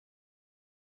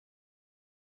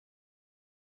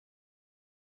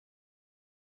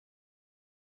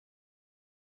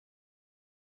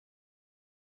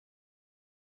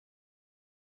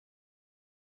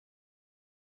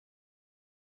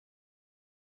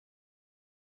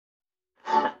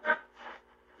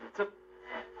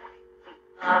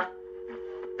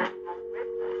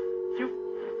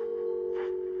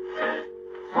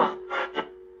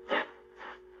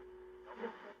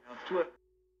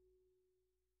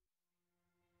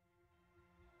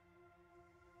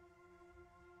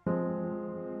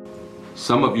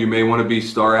Some of you may want to be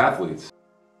star athletes.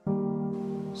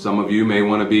 Some of you may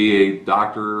want to be a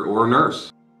doctor or a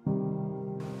nurse.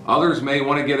 Others may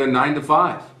want to get a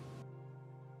 9-to-5.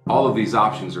 All of these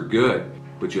options are good,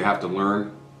 but you have to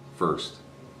learn first.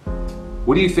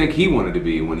 What do you think he wanted to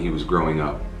be when he was growing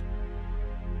up?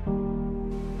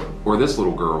 Or this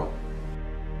little girl?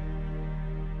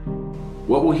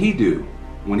 What will he do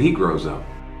when he grows up?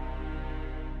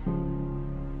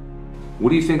 What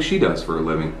do you think she does for a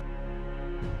living?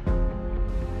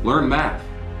 Learn math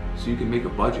so you can make a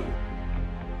budget.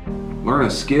 Learn a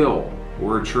skill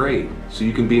or a trade so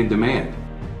you can be in demand.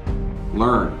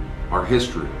 Learn our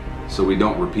history so we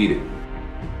don't repeat it.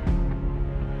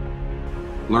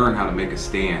 Learn how to make a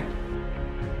stand.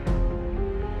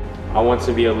 I want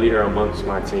to be a leader amongst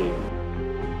my team.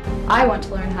 I want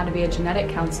to learn how to be a genetic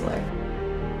counselor.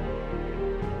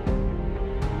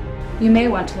 You may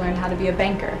want to learn how to be a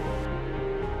banker.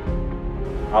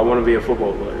 I want to be a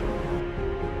football player.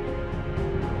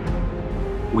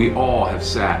 We all have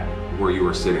sat where you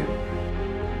are sitting.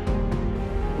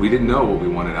 We didn't know what we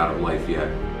wanted out of life yet.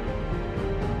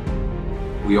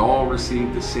 We all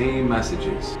received the same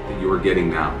messages that you are getting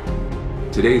now.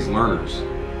 Today's learners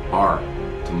are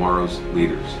tomorrow's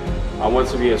leaders. I want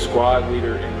to be a squad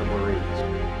leader in the Marines.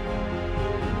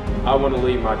 I want to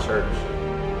lead my church.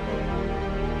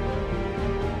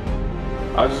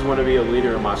 I just want to be a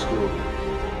leader in my school.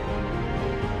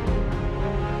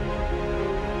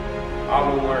 I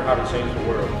want to learn how to change the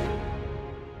world.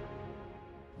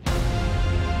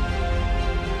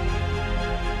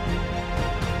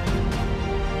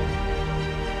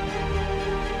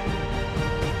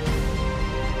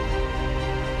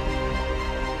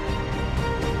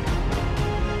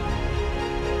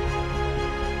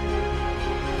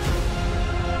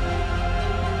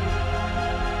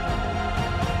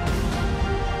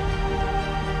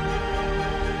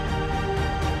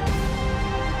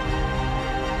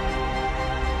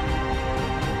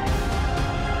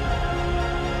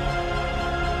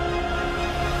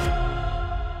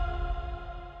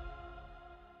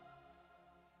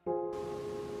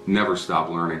 Never stop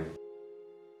learning.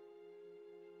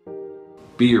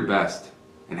 Be your best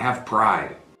and have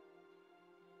pride.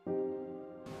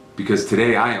 Because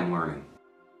today I am learning.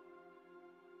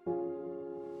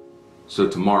 So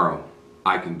tomorrow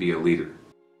I can be a leader.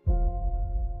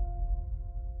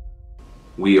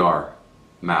 We are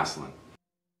Massillon.